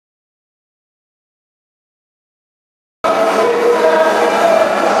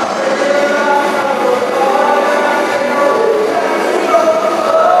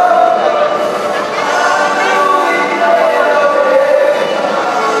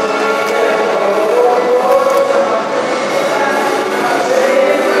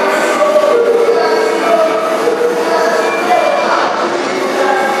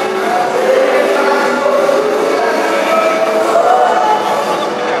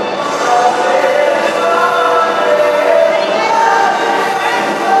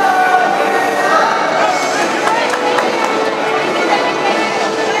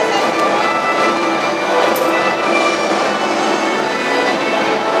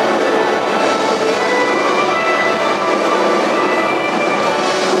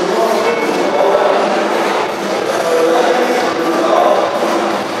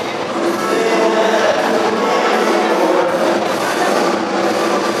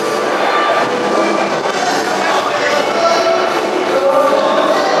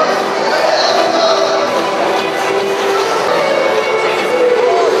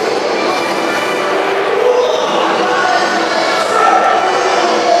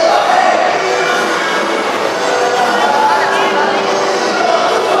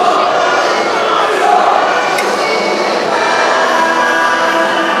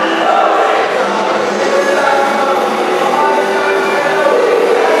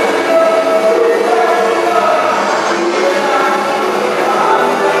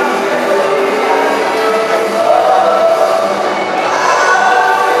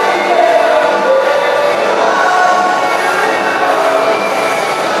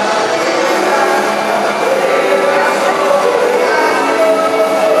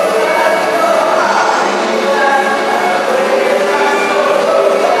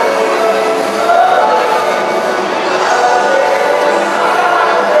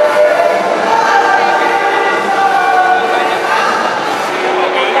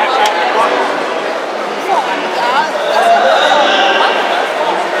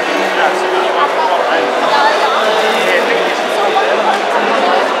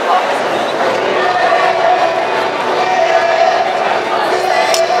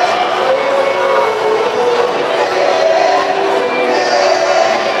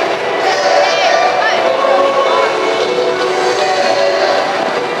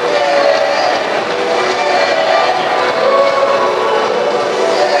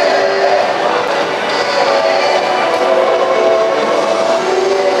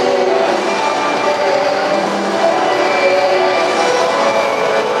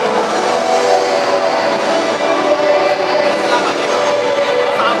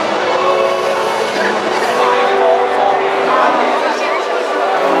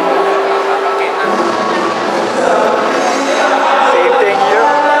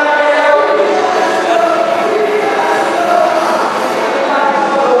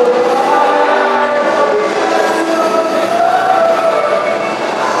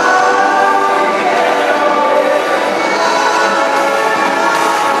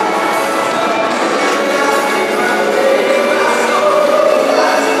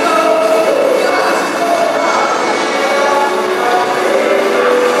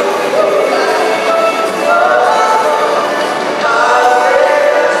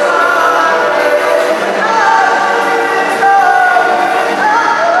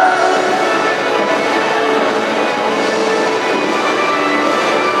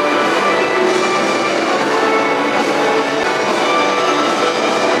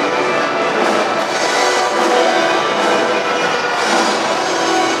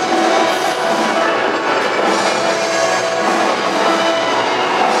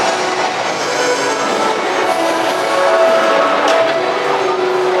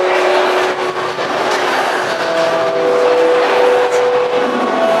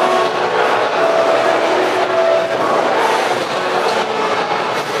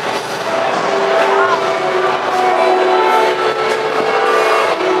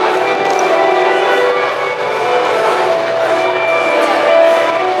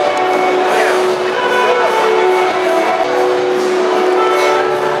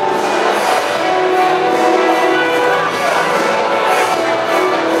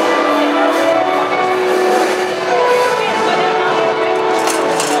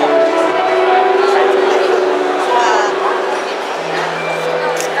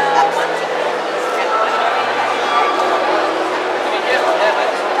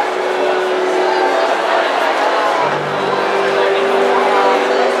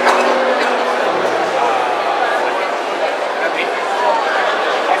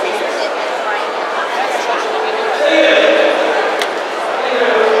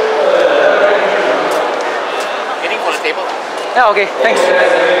Yeah, okay, thanks.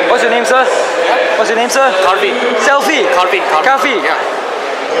 What's your name, sir? What's your name, sir? Carvey. Selfie? Carvey. Coffee? Yeah.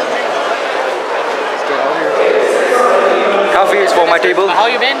 Let's get out here. Coffee is for my table. How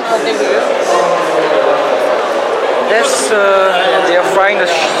you been? Yes, they are frying the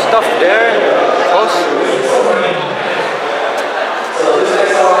stuff there. Of course.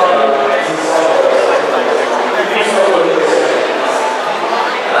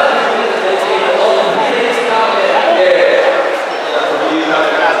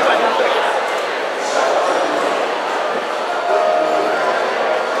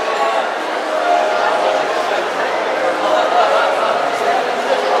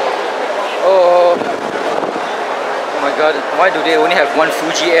 Oh my god, why do they only have one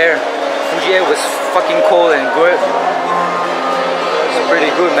Fuji Air? Fuji Air was fucking cold and good. It's pretty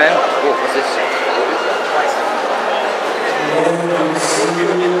good, man. Oh, what's this?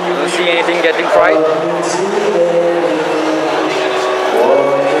 Don't see anything getting fried.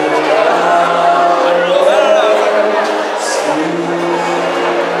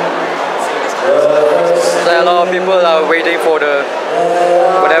 So a lot of people are waiting for the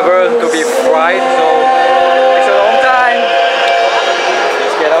whatever to be fried, so it's a long time.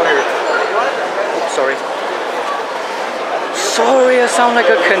 Let's get out here. Oops, sorry. Sorry, I sound like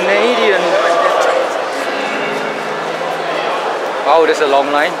a Canadian. Wow, there's a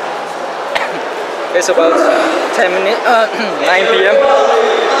long line. It's about 10 minutes, 9 p.m.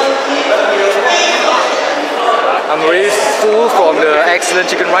 I'm really full from the excellent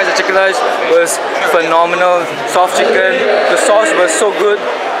chicken rice. The chicken rice was phenomenal. Soft chicken. The sauce was so good.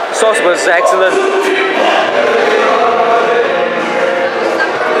 The sauce was excellent.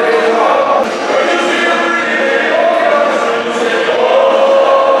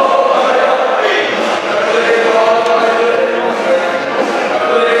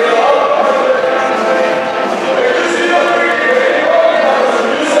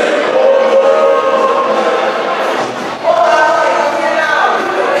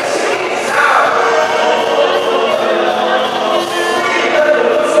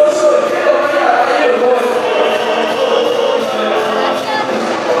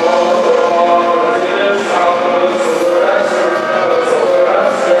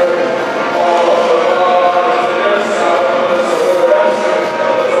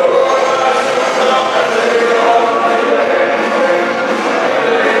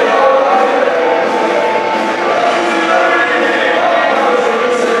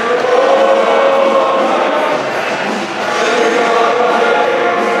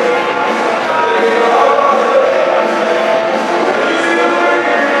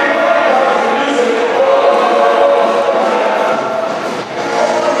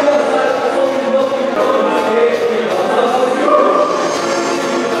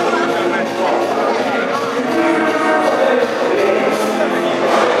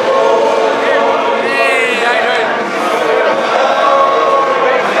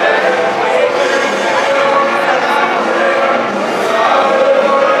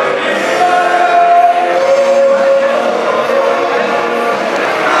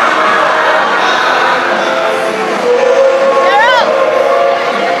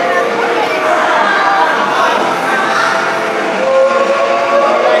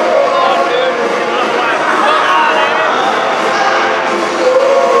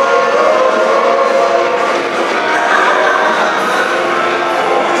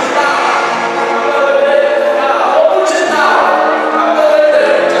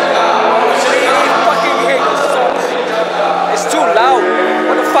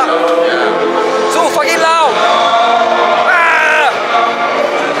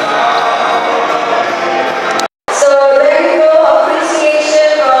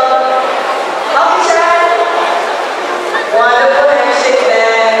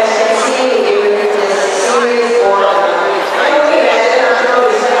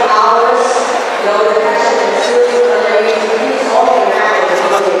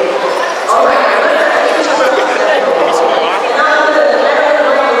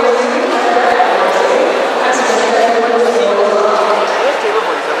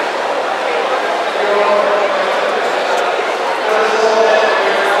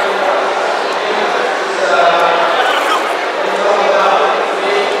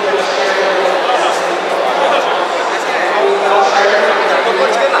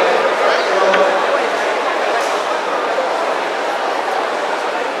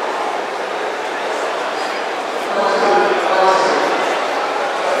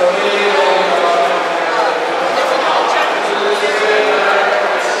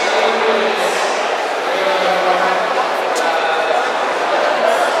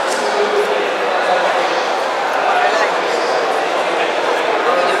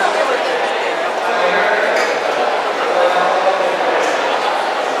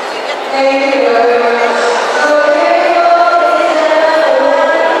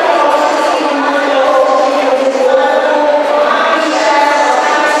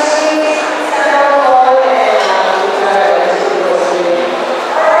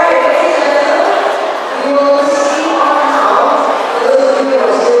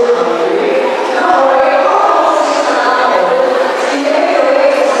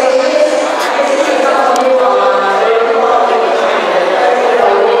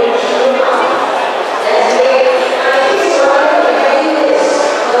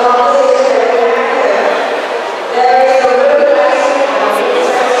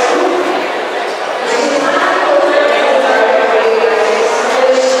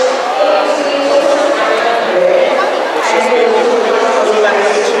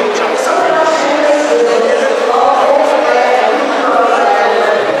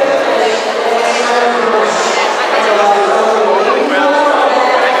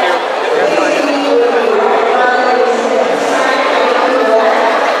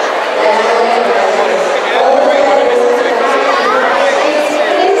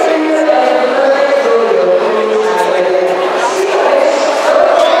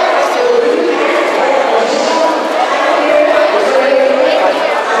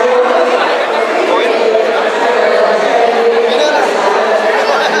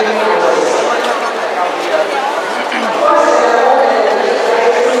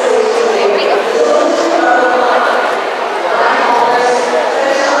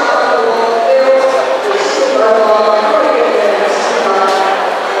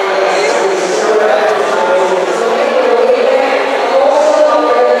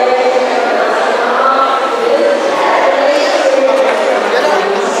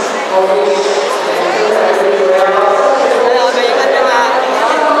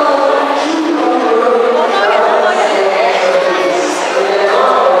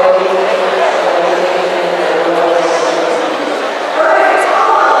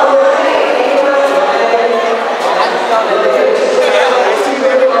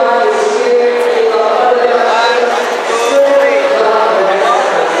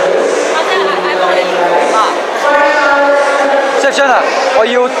 真啊！我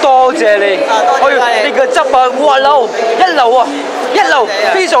要多謝你，我要你個汁啊，哇流一流啊，一流，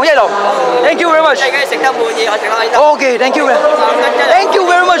非常一流。Thank you very much。你食得滿意，我食開心。Okay, thank you. Thank you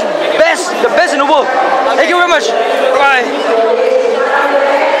very much. Best, the best in the world. Thank you very much. Bye.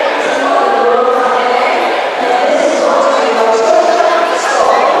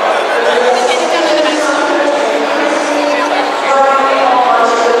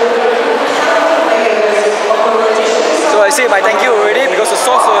 I say my thank you already because the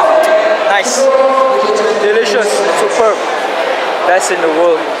sauce was nice, delicious, superb, best in the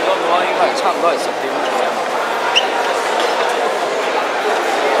world.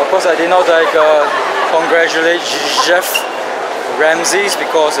 Of course, I did not congratulate Jeff Ramsey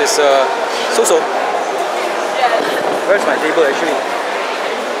because it's so-so. Where's my table actually?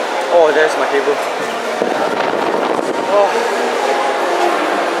 Oh, there's my table. Oh.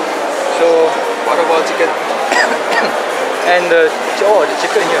 So, what about chicken? And the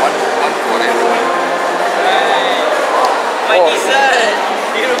chicken here. One for it. My dessert.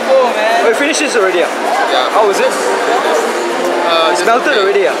 Beautiful, man. Oh, you finished this already? Yeah. How is it? It's melted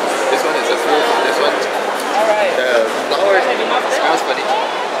already. This one is a fruit. This one. Alright. The flour smells funny.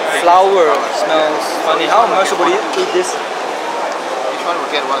 Flour smells funny. How am I supposed to eat this? Each one will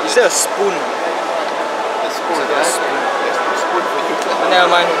get one. Is there a spoon? A spoon. There's no spoon for you. Never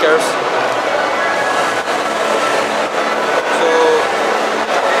mind, who cares?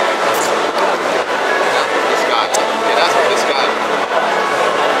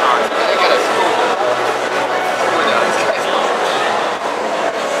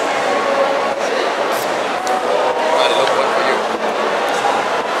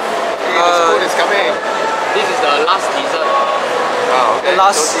 The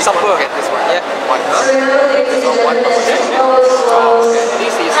last supper. Get this one. Yeah. One. This one.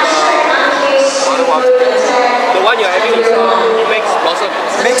 This is the one you're having is mixed blossom.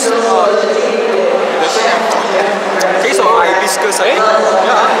 Mixed. Taste of hibiscus, eh?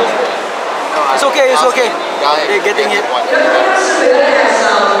 Yeah. It's okay. It's okay. They're getting it.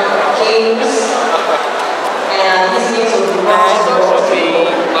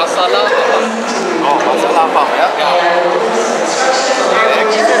 Masala apam. Oh, masala apam, yeah.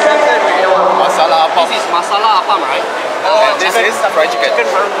 Masala apam. This is masala apam, right? This is fried chicken.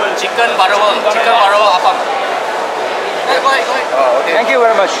 Chicken barawa apam. Go ahead. Oh, okay. Thank you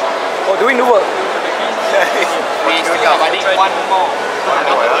very much for doing the work. We still have one more.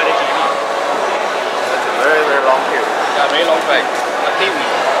 That's a very, very long queue. Yeah, very long time. Okay,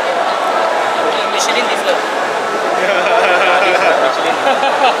 Michelin different. Michelin.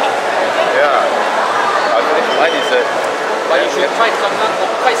 Yeah. I'll finish my dessert. But you should try something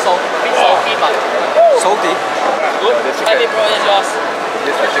quite salty, but salty. Good. Try it, bro. It's yours.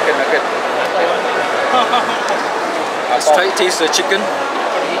 This is chicken nugget. Let's try to taste the chicken.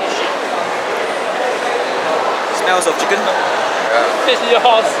 Smells of chicken. Yeah. It's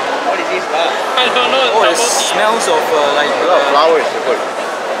yours. What is this? I don't know. Oh, it smells of like flowers. What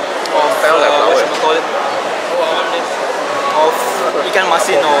should we call it? Of ikan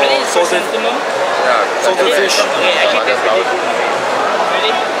masin or salted fish. Yeah, I get this really good.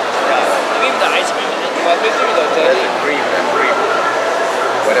 Really? Yeah. With the ice cream in it. But with the jelly. Cream.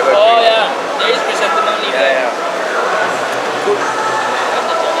 Whatever. Oh cream. Yeah, there is chrysanthemum leaf. Yeah. Good.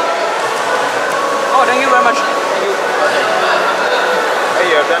 Oh, thank you very much. Thank you.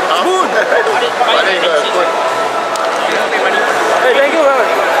 Hey, you have done half? Spoon! Good. Hey, thank you very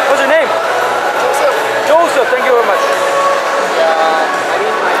much. What's your name? Joseph, thank you very much.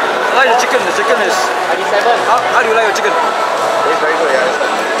 I like the chicken. The chicken is 97. How do you like your chicken? It's very good, yeah. It's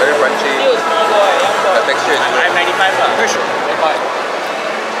very crunchy. The texture is good. I'm 95. Fish.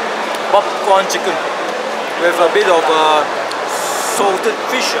 Popcorn chicken with a bit of salted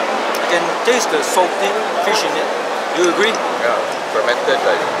fish. You can taste the salty fish in it. Do you agree? Yeah. Fermented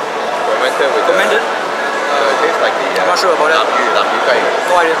with fermented? It tastes like the I'm not sure about that.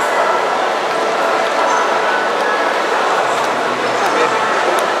 No idea.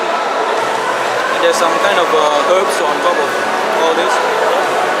 There's some kind of herbs on top of all this.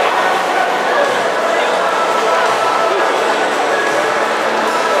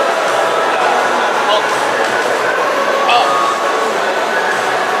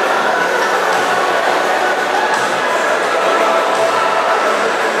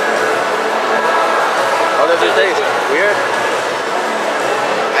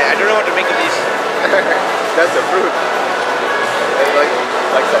 That's a fruit. It's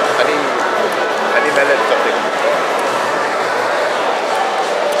like some honey melon or something.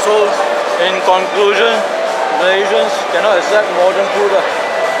 So, in conclusion, Malaysians cannot accept modern food.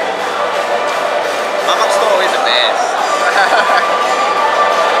 Mamak store is the best.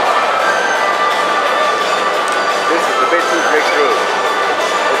 This is the breakthrough.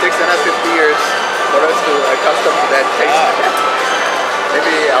 It takes another 50 years for us to accustom to that taste.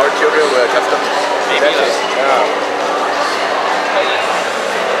 Maybe our children will accustom to that taste. Yeah.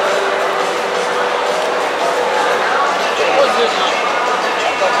 What's this?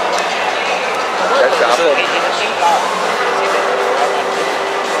 That's the apple.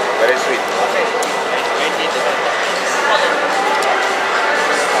 Very sweet.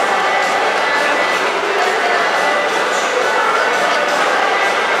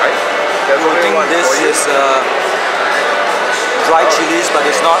 I think this is dried chilies, but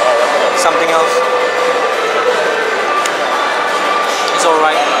it's not. Something else. It's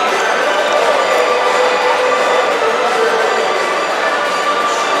alright.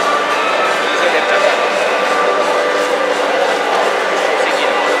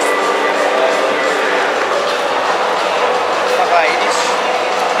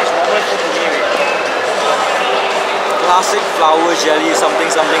 Classic flour jelly, something.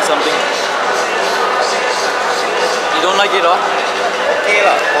 You don't like it, huh? Okay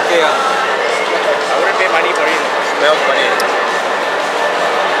lah. Okay, yeah. I wouldn't pay money for it. Smells funny.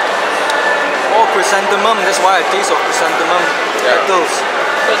 Oh, chrysanthemum. That's why I taste of chrysanthemum petals.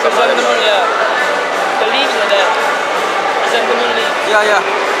 Chrysanthemum, yeah. The leaves are there. Chrysanthemum leaves. Yeah.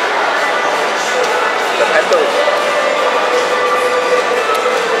 The petals.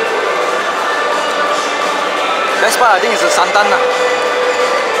 Best part, I think, is the santan.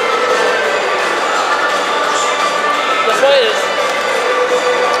 The Soya is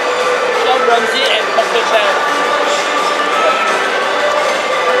Jeff Ramsey and Dr. Chang.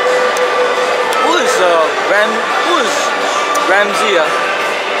 Who is Ramsey?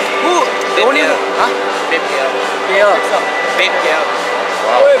 Who? The only huh? babekl. Yeah. Babekl.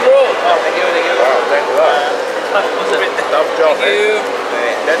 Wow. Hey, bro. Oh, thank you. Wow, thanks a lot. Tough job. Thank you.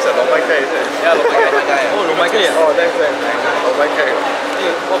 That's a lomaikai, isn't it? Yeah, lomaikai. Oh, lomaikai. Oh, thanks. Lomaikai.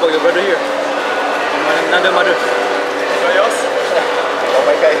 Hey, what about your brother here? Another mother. Yours?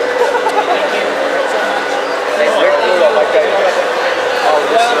 Lomaikai. Breakthrough lomaikai. Oh,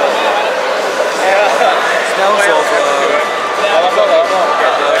 this smells of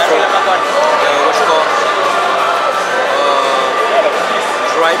what you call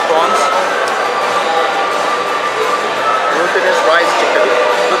dried prawns. Glutinous rice chicken.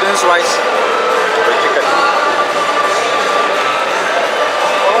 Glutinous rice. The chicken.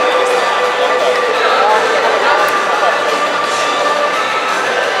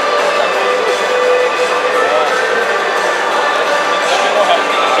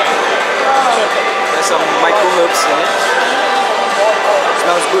 There's some micro herbs in it.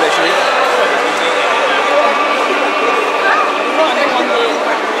 Smells good actually.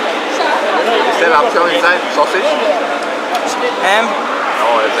 Is there lapsang inside? Sausage? Ham.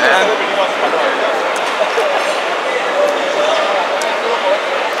 Oh, it's ham.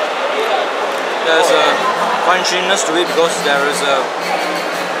 There's a crunchiness to it because there is a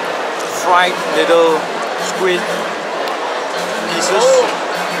fried little squid pieces.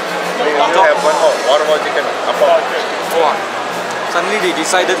 You have one more chicken. Wow. Suddenly they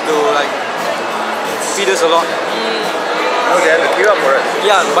decided to like feed us a lot. Oh, they had to queue up for it.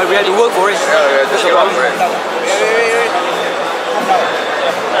 Yeah, but we had to work for it. Yeah, we had to That's the queue up problem. for it.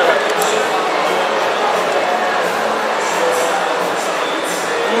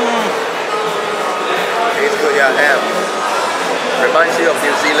 It's good, yeah, ham. Reminds you of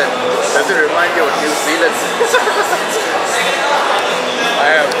New Zealand. Does it remind you of New Zealand?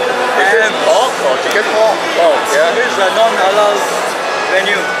 Ham. Is it pork or chicken? Pork, yeah. This is a non-halal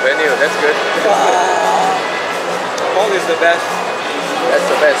menu. That's good. Pork is the best. That's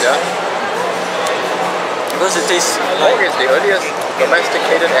the best, yeah. Because it tastes Pork like... is the earliest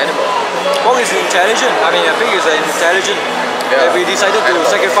domesticated animal. Pork is intelligent. I mean, a pig is intelligent. Yeah. That we decided to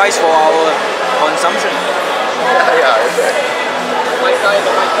sacrifice for our consumption. Yeah, it's it.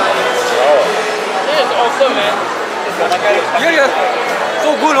 Oh. This is awesome, man. Yeah.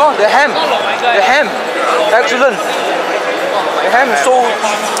 So good, huh? The ham. The ham. Excellent. The ham is so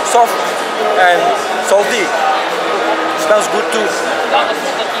soft and salty. Smells good too.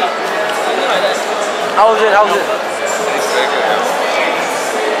 How is it? It's very good, yeah.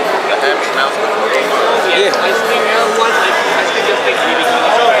 The ham smells good. Yeah.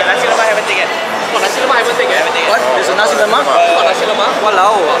 Nasi lemak haven't taken. Nasi lemak haven't taken. What? There's a nasi lemak? Nasi lemak.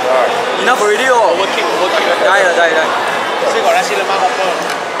 Walao. Enough already oh. Working. Die. Still got nasi lemak hopper.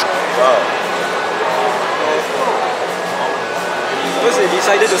 Wow. First they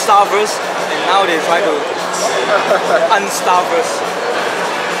decided to starve us, and now they try to unstarve us.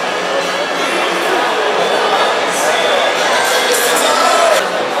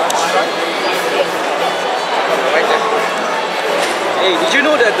 Hey, did you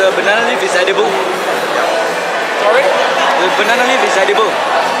know that the banana leaf is edible? Sorry? The banana leaf is edible.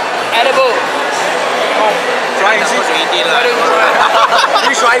 Edible. Try and see. Why don't you try?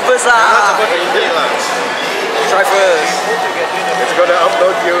 You try first lah. Try first. It's gonna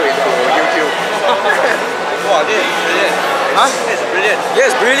upload you into YouTube. Wow, this is brilliant. Huh? This is brilliant.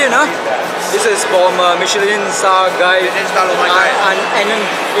 Yes, brilliant, huh? This is from Michelin star guy. Michelin star Lomai guy. Onion,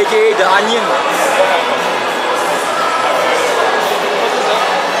 aka the onion.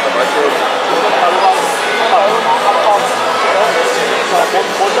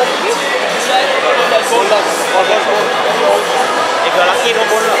 If you're lucky, no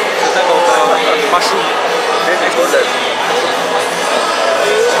bone. Type of mushroom. This is boneless.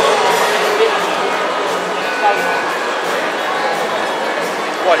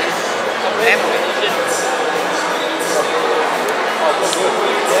 What is lamb?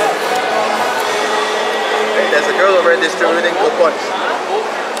 Hey, there's a girl over there distributing coupons.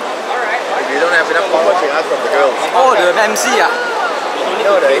 If you don't have enough coupons, you ask from the girls. Oh, the MC ah.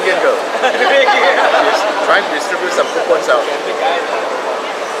 No, the Indian girl. She's trying to distribute some coupons out.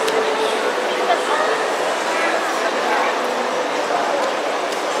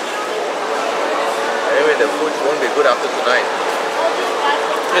 Anyway, the food won't be good after tonight.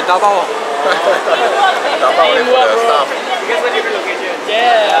 Hey, dabao. Dabao only for the staff. You guys went different location.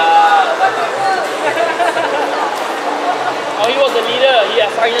 Yeah. Oh, he was the leader. He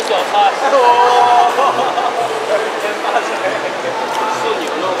assigned us to our class. So you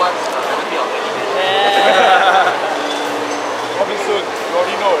know what's going to be our leader. Yeah. Coming soon. You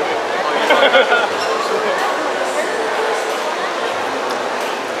already know already.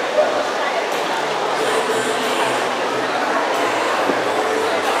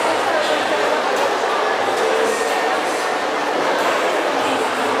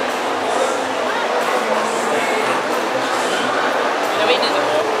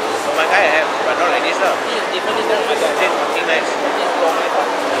 My guy I have, but not like this lah. This is fucking nice.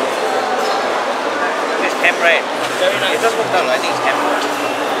 This camp right? Very nice. It's just cooked out, I think it's camp.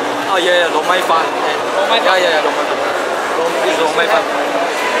 Oh yeah, lomai fan. Yeah, lomai fan. This is lomai fan.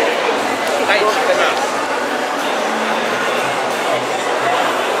 Thai chicken lah.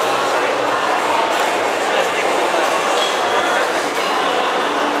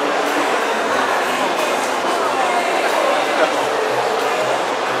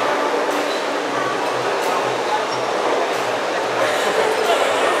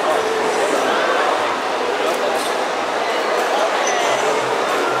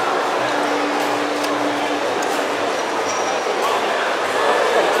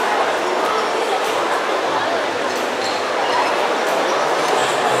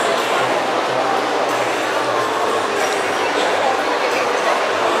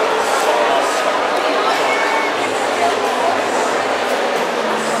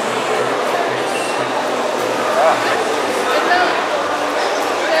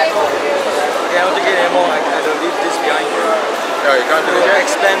 Yeah, you can't do To that.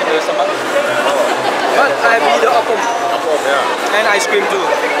 expand the stomach. But I have the appam Yeah. and ice cream too,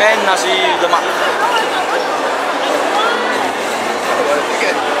 and nasi lemak.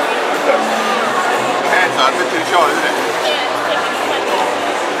 Hands are a bit too short, isn't it?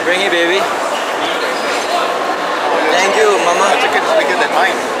 Bring it, baby. Thank you, mama. The chicken's bigger than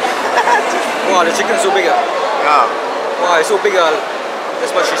mine. Wow, the chicken's so big. Yeah. Wow, it's so big.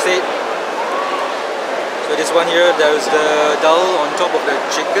 That's what she said. So this one here, there's the dal on top of the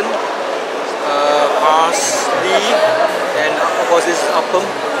chicken, parsley, and of course this is appam.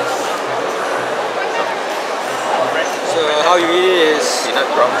 So how you eat it is Peanut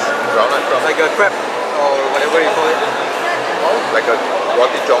crumbs, groundnut crumbs. like a crab or whatever you call it. Like a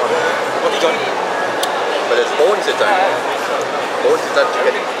roti john. Roti john. But there's bones inside. Bones inside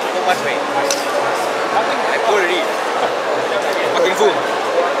chicken. Too much meat. I full already. Fucking full.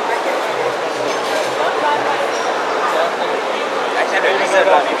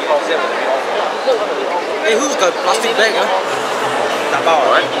 Hey, who's got plastic bag? Dabao,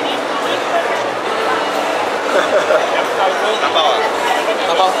 Alright? dabao.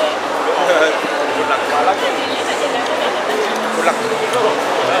 Dabao. Good luck. Good luck.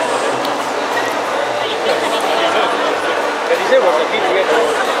 But he said was a bit weird.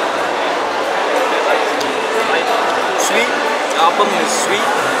 sweet. Appam is sweet.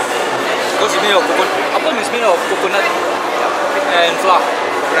 Because it's made of coconut. Appam is made of coconut and flour.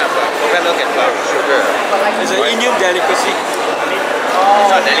 Coconut milk and flour. Sugar. It's an Indian delicacy.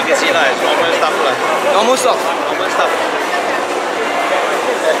 It's not delicacy lah, it's normal stuff lah. Normal stuff. Normal stuff.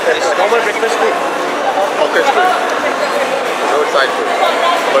 It's normal breakfast food. Hawker food. Roadside food.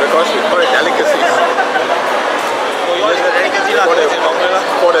 But of course we call it delicacies.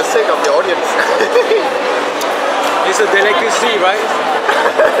 For the sake of the audience. It's a delicacy, right?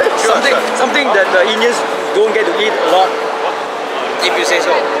 something that the Indians don't get to eat a lot. If you say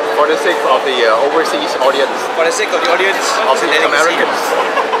so. For the sake of the overseas audience. For the sake of the audience, Of the Americans.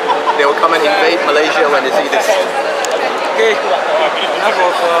 They will come and invade Malaysia when they see this. Okay, enough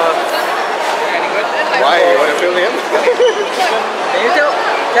of... Why? You want to film him? Can you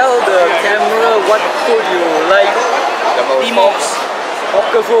tell the camera what food you like? The most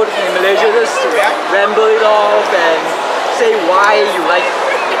Hawker food in Malaysia. Just ramble it off and say why you like it.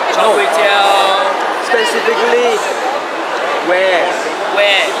 No, specifically where.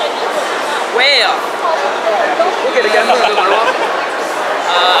 Look at the camera.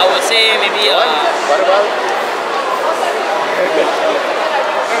 I would say maybe What about?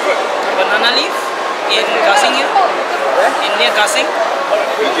 banana leaf in Gasing here. In near Gasing.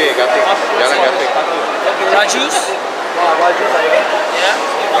 PJ Gatik. Jalan Gatik. Raju's. Yeah.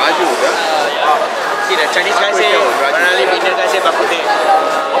 Raju, yeah? See the Chinese guy say banana leaf, Indian guy say bakute.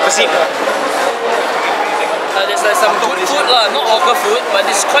 Opposite. There's some good food lah, not hawker food, but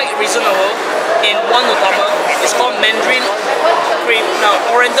it's quite reasonable in One Utama. It's called Mandarin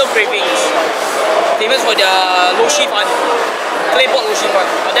Oriental Cravings. Famous for their lo shi fan, clay pot lo shi fan.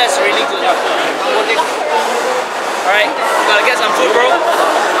 But that's really good. Alright, gotta get some food, bro.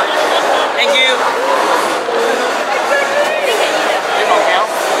 Thank you.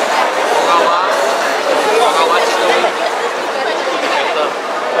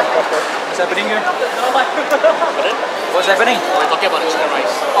 What's happening here? What's happening? We're talking about the chicken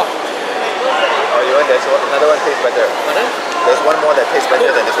rice. Oh, you want there's another one tastes better. Pardon? There's one more that tastes better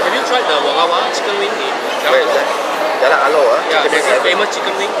than this one. Have you tried the Wagawa chicken wing in Where is that? Jalan Alo, Yeah, chicken there's wing. a famous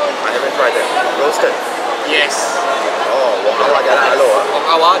chicken wing. I haven't tried that. Roasted. Yes. Oh, Wakawa Jalan Alo.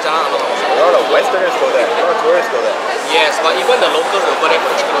 Wagawa, Jalan Alo. A lot of Westerners go there. A lot of tourists go there. Yes, but even the locals will go there for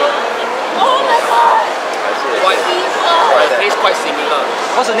the chicken wing. I see. Quite, Try that. tastes quite similar.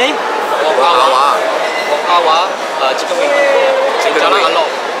 What's the name? Wagawa chicken wing. Chicken Jalan wing. Alo.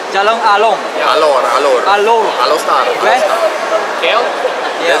 Jalan Along. Alor. Alo Star. Where? KL?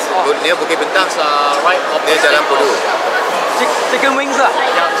 Yeah. Near Bukit Bintang. It's right opposite. Near Jalan Pudu. Chicken wings lah.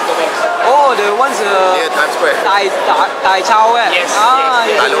 Yeah, chicken wings. Oh, the ones Near Times Square. Dai Chow eh? Yes, Ah,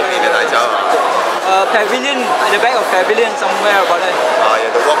 yes. yeah. Taluk ni dia tak jauh. Pavilion, at the back of Pavilion somewhere about that.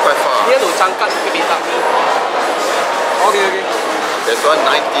 You have to walk quite far. Near to Changkat Semantan. Okay. There's one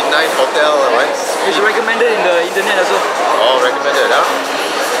 99 hotel. It's recommended in the internet also. Oh, recommended, huh?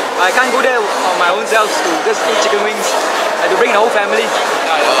 I can't go there on my own self to just eat chicken wings. I have to bring the whole family.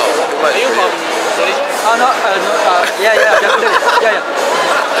 Wow, too much. Are you from Malaysia? Yeah, definitely. Yeah.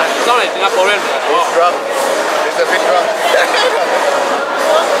 Sound like Singaporean. It's drunk. It's a bit drunk.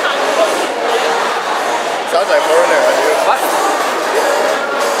 Sounds like foreigner. What?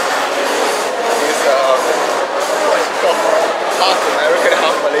 He's what's it called? Half American,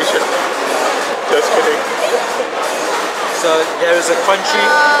 half Malaysian. Just kidding. So there is a crunchy.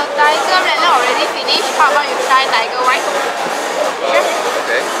 Tiger Red already finished. How about you try Tiger White? Sure.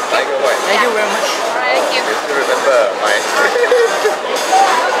 Okay, Tiger White. Thank you very much. Alright, thank you. I still remember my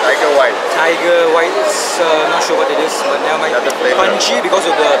Tiger White. Tiger White is not sure what it is, but never mind. Another flavor. Crunchy because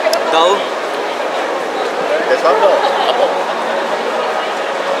of the dal. There's one more.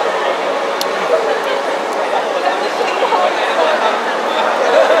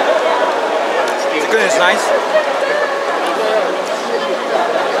 Chicken is nice.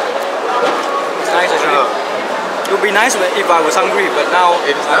 It's nice actually. It would be nice if I was hungry, but now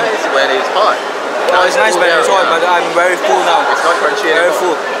It's nice when it's hot. now it's nice when it's hot, but I'm very full now. It's not crunchy Very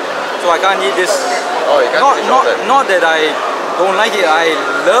anymore. full, so I can't eat this. Oh, you can't finish all that. Not that I don't like it. I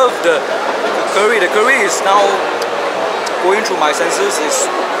love the curry. The curry is now going through my senses. It's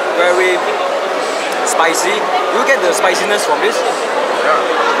very spicy. You get the spiciness from this. Yeah.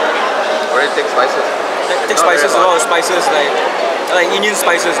 Very thick spices. Thick Not spices, a very lot of hot. spices like Indian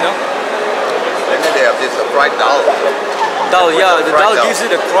spices, no? And then they have this fried dal. Dal, yeah, the Fried dal dal. gives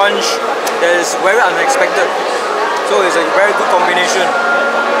it a crunch that is very unexpected. So it's a very good combination.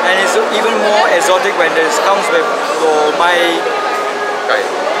 And it's even more exotic when it comes with lo mai. Okay.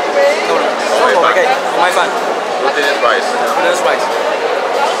 No, not lo mai gai, lo mai fan. Glutinous rice. Glutinous rice.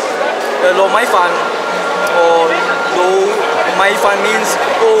 The lo mai fan or low mai fan means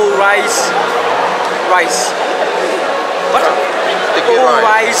all rice. Rice. What? Sticky All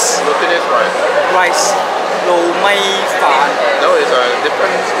rice. Glutinous rice. Rice. Low mai fan. No, it's a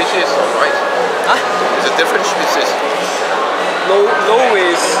different species of rice. Huh? It's a different species. Low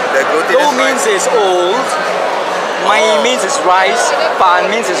is The glutinous low means rice. it's old. Mai means it's rice. Fan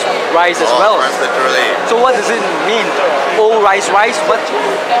means it's rice as well. Literally. So what does it mean? Old rice, what?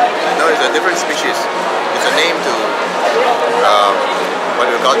 No, it's a different species. It's a name to what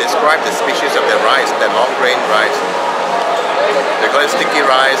we call describe the species of the rice, the long grain rice. They call it sticky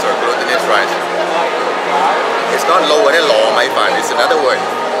rice or glutinous rice. It's not low and low my fan. It's another word,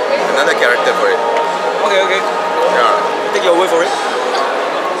 another character for it. Okay. Yeah, Take your word for it.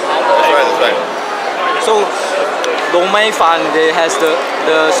 that's right. So, lo mai fan has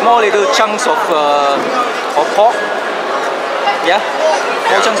the small little chunks of pork. Yeah,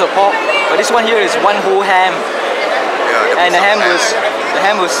 small chunks of pork. But this one here is one whole ham. Yeah, And the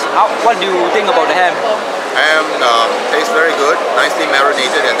ham was. What do you think about the ham? Ham tastes very good, nicely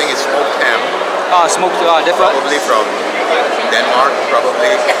marinated. I think it's smoked ham, Smoked. Different. probably from Denmark,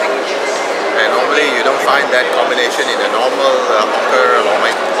 probably. And normally you don't find that combination in a normal hawker or my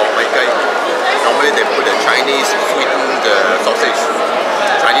guy. Normally they put a Chinese sweetened sausage,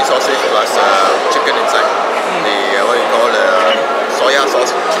 Chinese sausage plus chicken inside. The what you call soya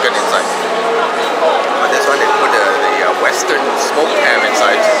sauce chicken inside. But this one they put the Western smoked ham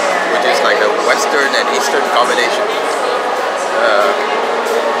inside, which is like a Western and Eastern combination.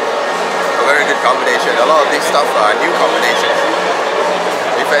 A very good combination. A lot of these stuff are new combinations.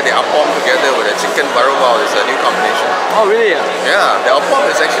 In fact, the appam together with the chicken barubao is a new combination. Oh really? Yeah, the appam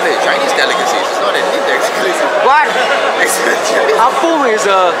is actually a Chinese delicacy. It's not an Indian delicacy. What? It's a Chinese. Appam is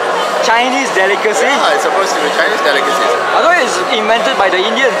a Chinese delicacy. Yeah, it's supposed to be Chinese delicacy. I thought it's invented by the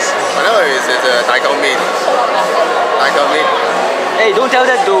Indians. I know it's a Tai Kao meat. Tai Kao meat. Hey, don't tell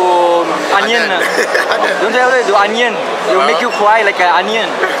that to onion. Don't tell that to onion. It will make you cry like an onion.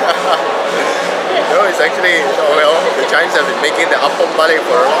 No, it's actually, well, the Chinese have been making the appam balik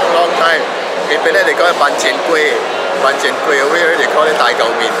for a long, long time. In Penang they call it ban qian kueh. Ban qian kueh. Over here they call it Tai Kao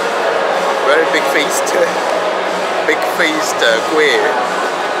meat. Very big faced. Big faced kueh.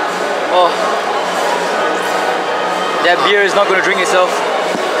 Oh, that beer is not going to drink itself.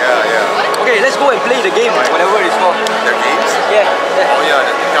 Yeah. Okay, let's go and play the game, whatever it is for. The games? Yeah. Oh yeah,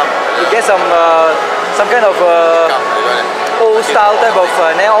 the tikam. You get some kind of Tikam, you got it. old style type of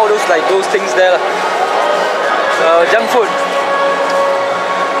all those like those things there. Junk food.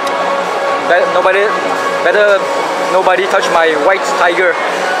 Better nobody touch my white tiger.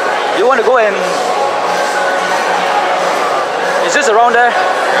 You want to go and? It's just around there. Yeah,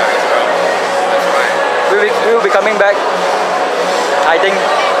 it's around. That's right. We will be coming back. I think.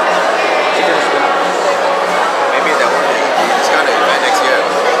 Maybe there won't be this kind of event next year.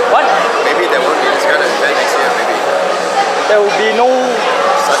 What? Maybe there won't be this kind of event next year, maybe. There will be no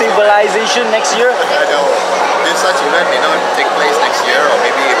civilization next year. I know. Such event may not take place next year, or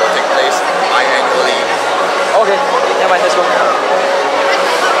maybe it will take place biannually. Okay, never mind, let's go. It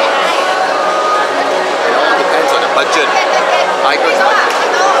all depends on the budget. Tiger's budget.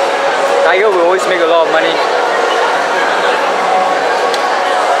 Tiger will always make a lot of money.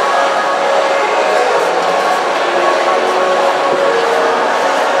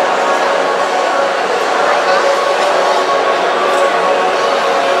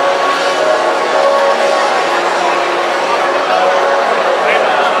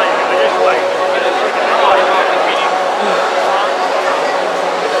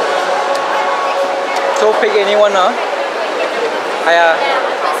 So pick anyone, huh?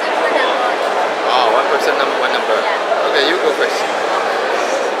 Oh, one person, one number. Okay, you go first.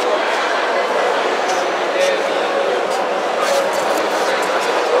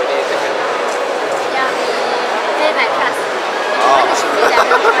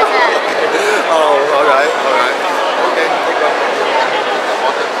 Oh, alright. Okay, take one.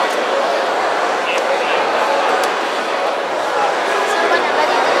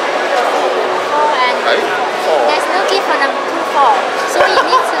 There's no gift for number 2, 4. So you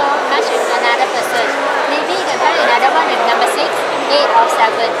need to match with another person. Maybe you can try another one with number 6, 8 or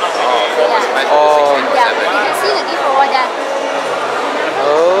 7. Yeah, you can see the gift over there.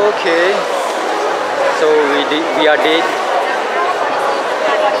 Okay. So we are dead.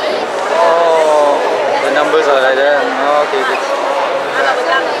 Oh, the numbers are like that. Okay, good.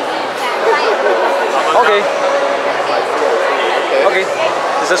 Okay.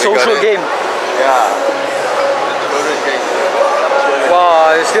 It's a social game. Yeah.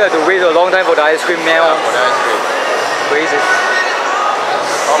 Wow, you still have to wait a long time for the ice cream meal. For the ice cream. Crazy. I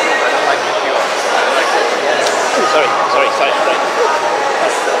don't like it. Sorry.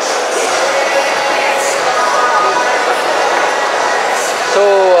 So,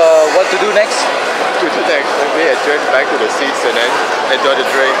 what to do next? To the next, maybe adjourn back to the seats and then enjoy the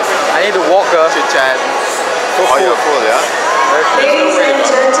drink, I need to walk. chit chat. So Oh, you're full, yeah? Ladies and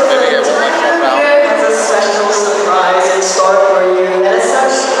gentlemen, here has a special surprise in store for you. And as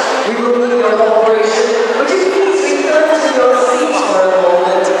such, we will need your cooperation. Would you please return to your seats for a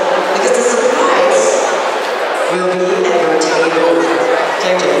moment? Because the surprise will be at your table.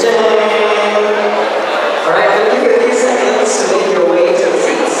 Alright, I'll give you a few seconds to make your way to the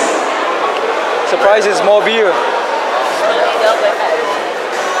seats. Surprise is more beer.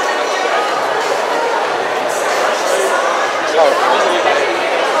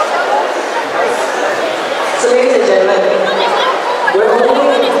 So ladies and gentlemen, we're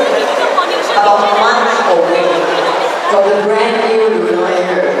only about a month away from the brand new Lunar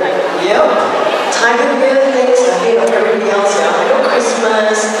Year. Yep, Tiger Year things ahead of everything else. Yeah, I know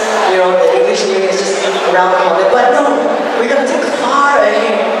Christmas, the English New Year is just around the corner, but no, we're gonna think far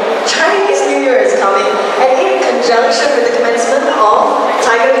ahead. Chinese New Year is coming, and in conjunction with the commencement of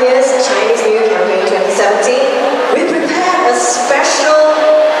Tiger Year's Chinese New Year campaign 2017, we prepared a special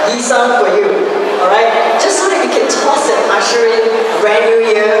Yi-San for you. Alright? Just so that we can toss and usher in a brand new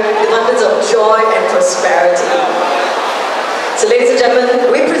year with abundance of joy and prosperity. So ladies and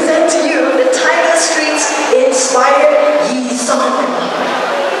gentlemen, we present to you the Tiger Streets inspired Yi-San.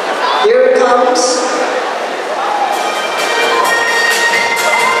 Here it comes.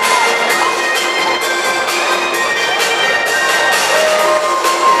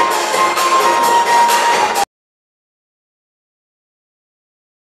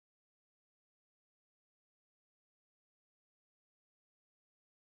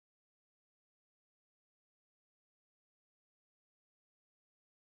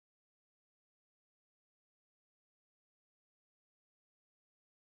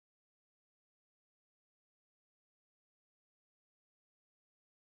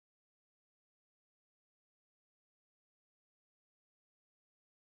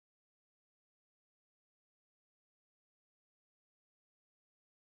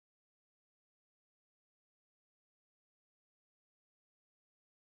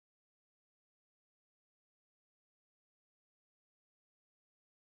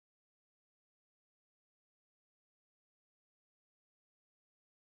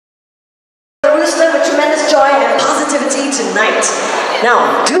 With tremendous joy and positivity tonight.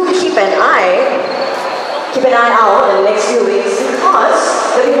 Now, do keep an eye out in the next few weeks because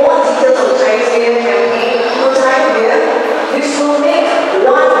there'll be more details on the Chinese New Year campaign. For Tiger Year, which will make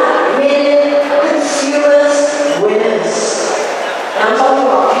 1 million consumers winners. And I'm talking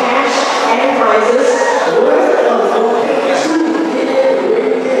about cash and prizes worth a whopping 2 million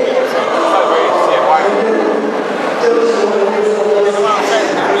ringgit.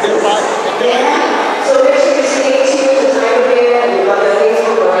 Yeah, so make sure you stay tuned to Tiger Year. We've got the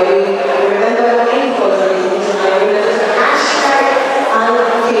Facebook already. Remember, any photos of these tonight, remember to hashtag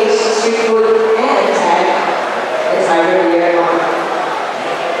UncageStreetFood and tag the Tiger Year on.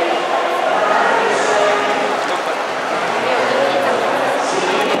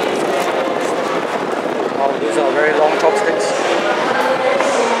 Oh, these are very long chopsticks.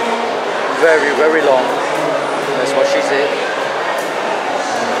 Very, very long. That's what she said.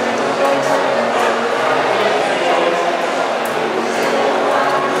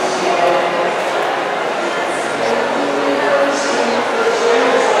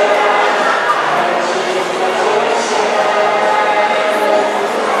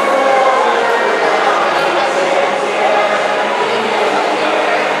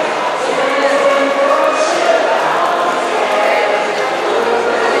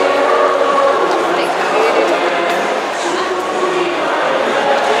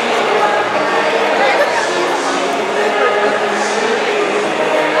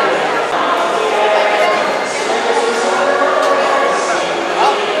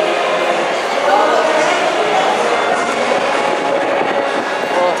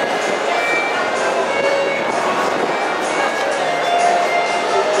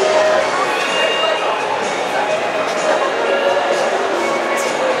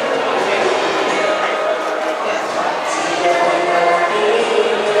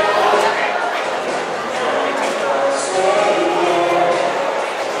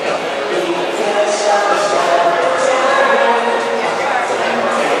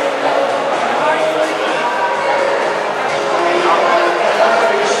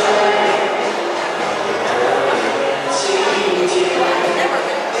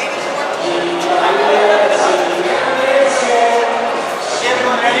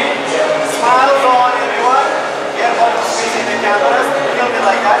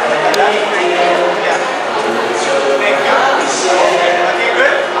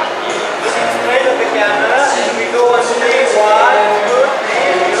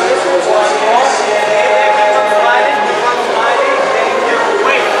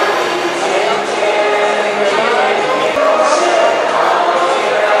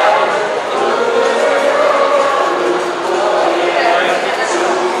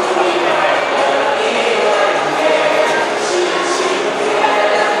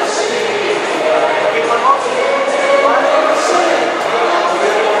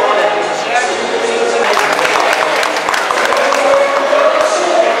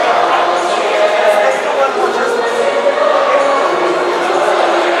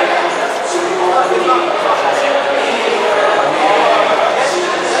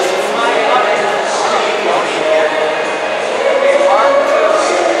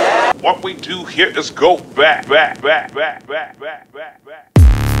 What we do here is go back.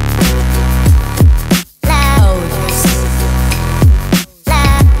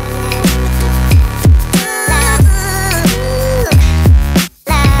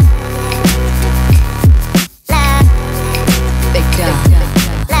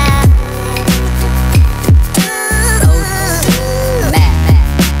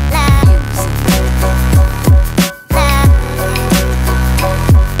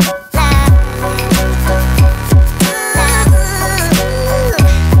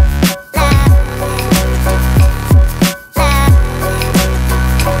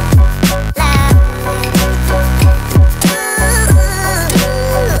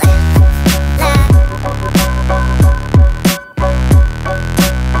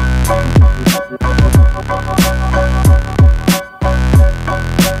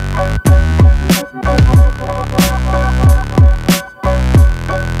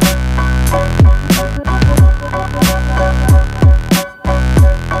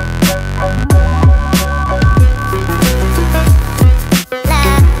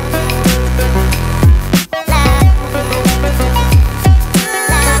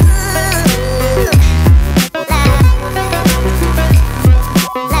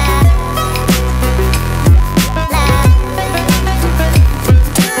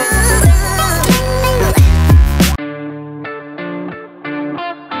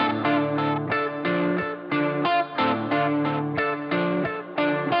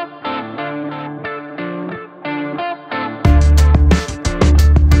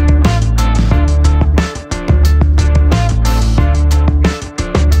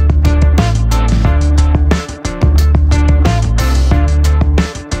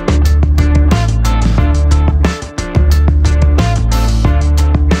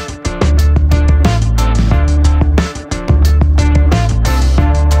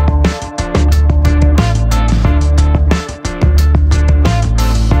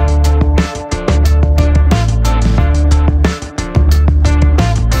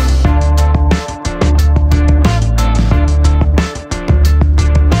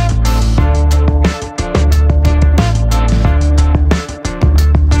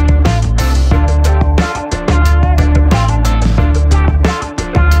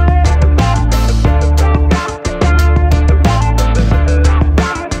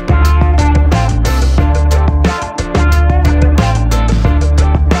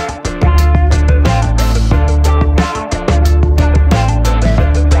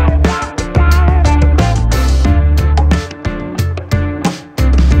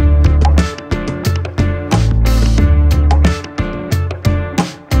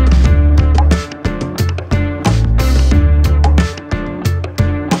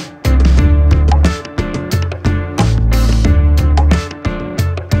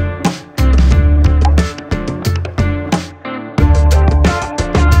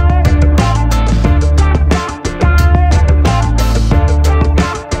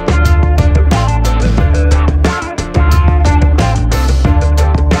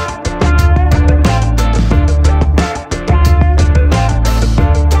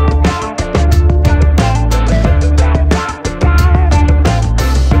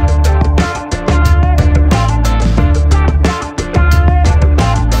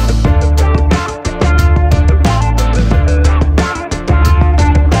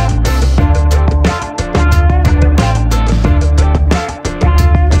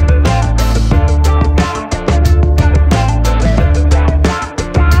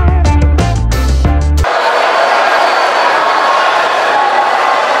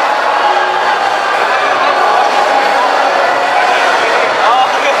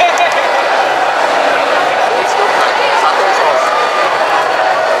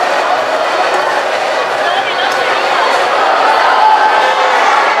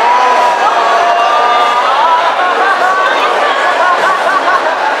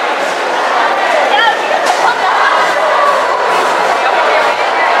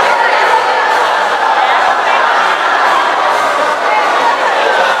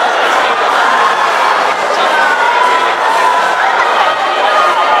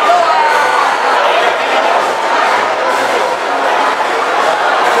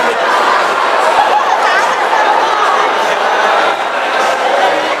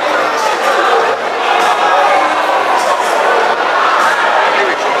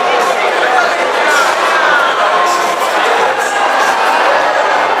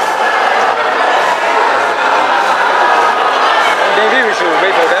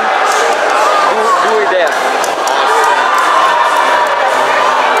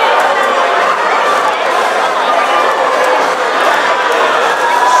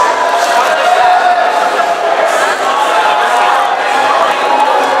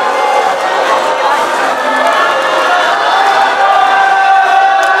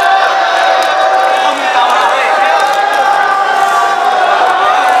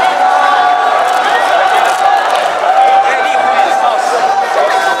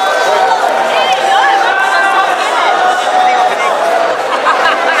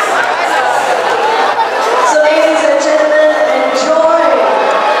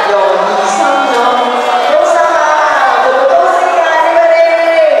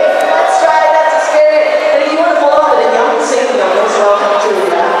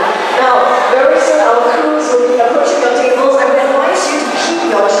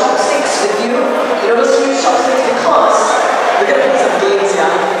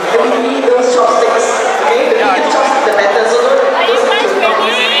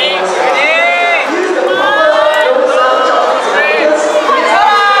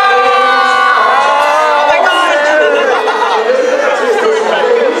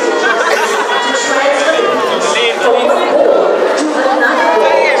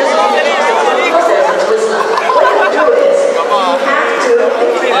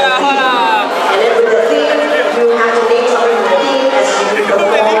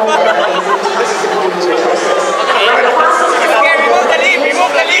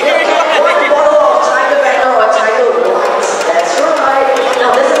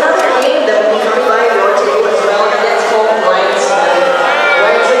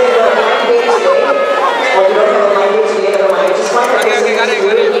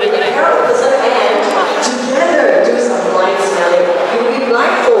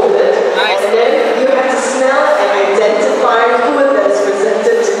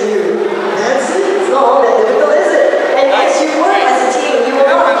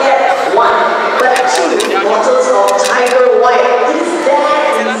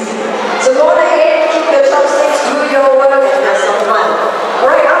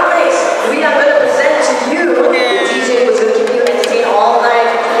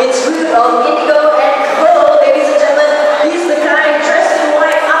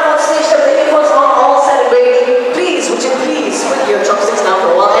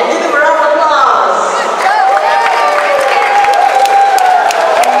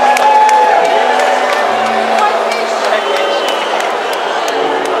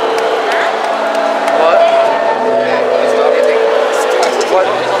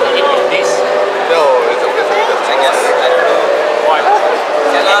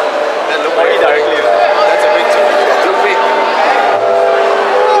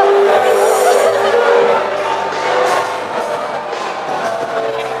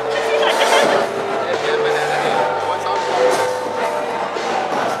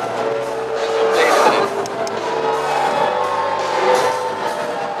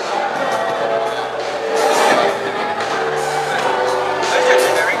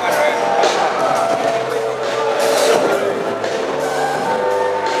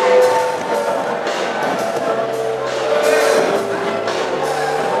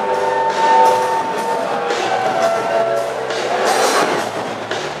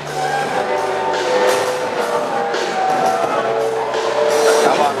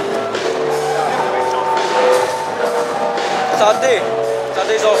 satay.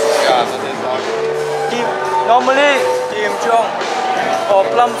 Satay sauce. Yeah, so this one. Normally, Kim Chong or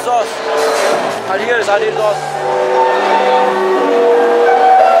plum sauce. Here is satay sauce.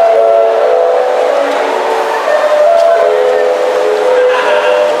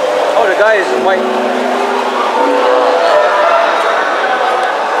 Oh, the guy is white.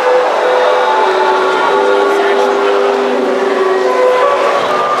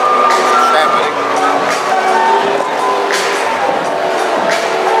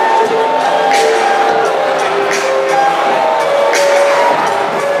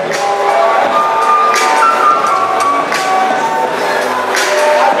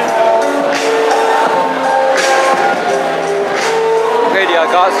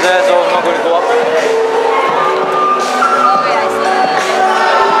 Guards there, so I'm not going to go up.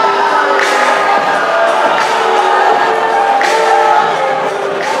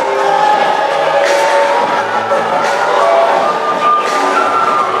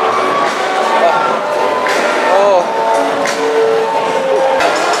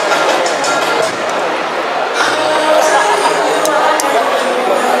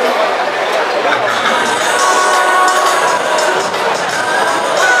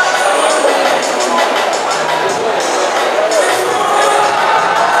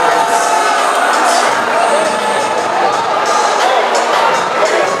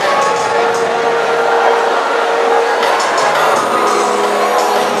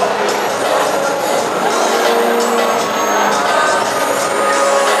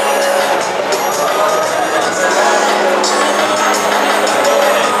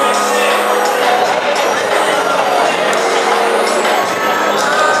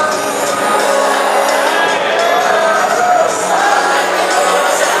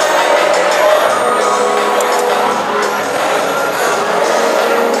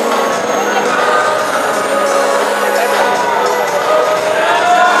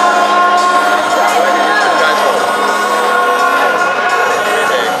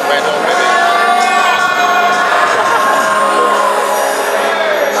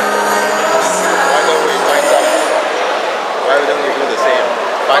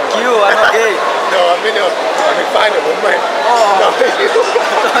 Find a woman. Oh, No, you.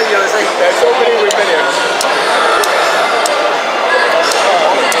 I thought you were saying. There's so many women here.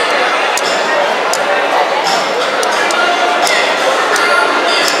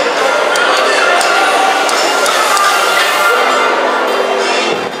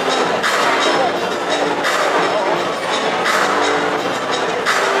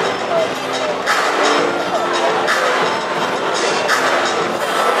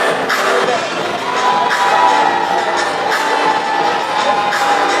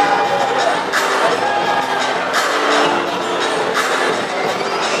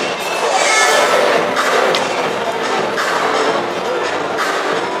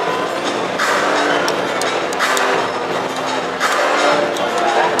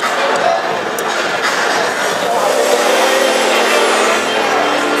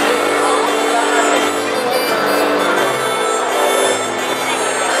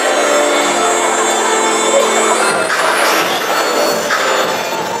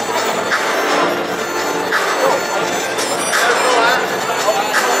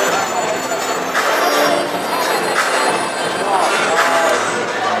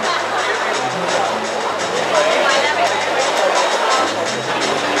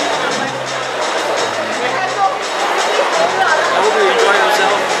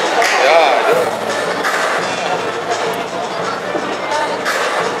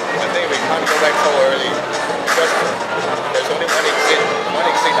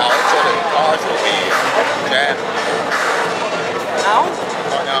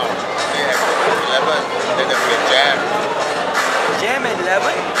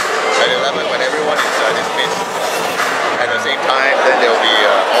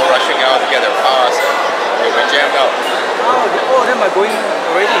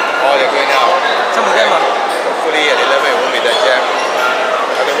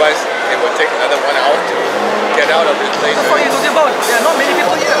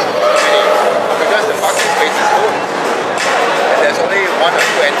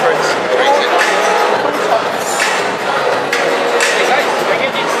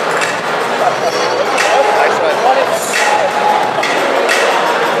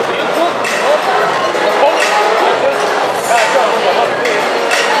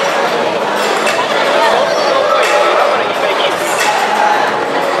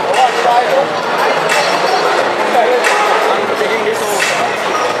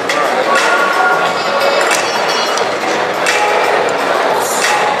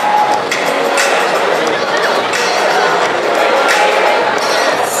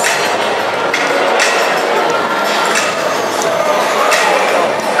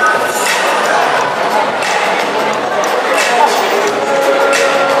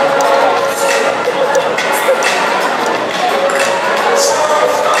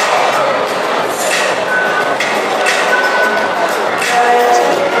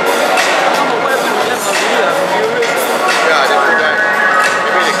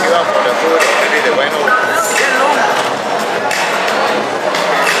 food, or maybe they went home.